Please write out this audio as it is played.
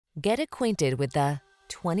Get acquainted with the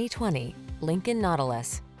 2020 Lincoln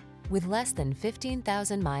Nautilus. With less than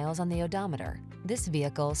 15,000 miles on the odometer, this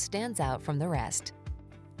vehicle stands out from the rest.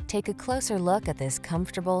 Take a closer look at this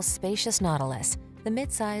comfortable, spacious Nautilus, the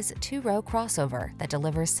midsize two-row crossover that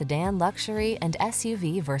delivers sedan luxury and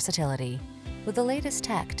SUV versatility. With the latest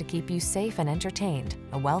tech to keep you safe and entertained,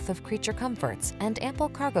 a wealth of creature comforts, and ample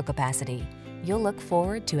cargo capacity, you'll look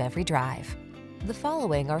forward to every drive. The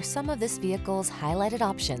following are some of this vehicle's highlighted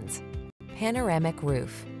options: panoramic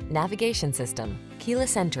roof, navigation system,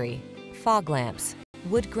 keyless entry, fog lamps,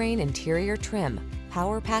 wood grain interior trim,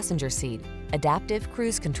 power passenger seat, adaptive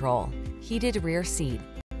cruise control, heated rear seat,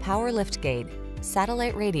 power liftgate,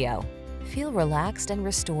 satellite radio. Feel relaxed and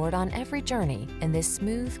restored on every journey in this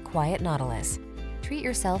smooth, quiet Nautilus. Treat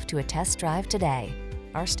yourself to a test drive today.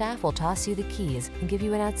 Our staff will toss you the keys and give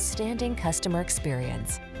you an outstanding customer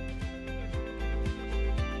experience.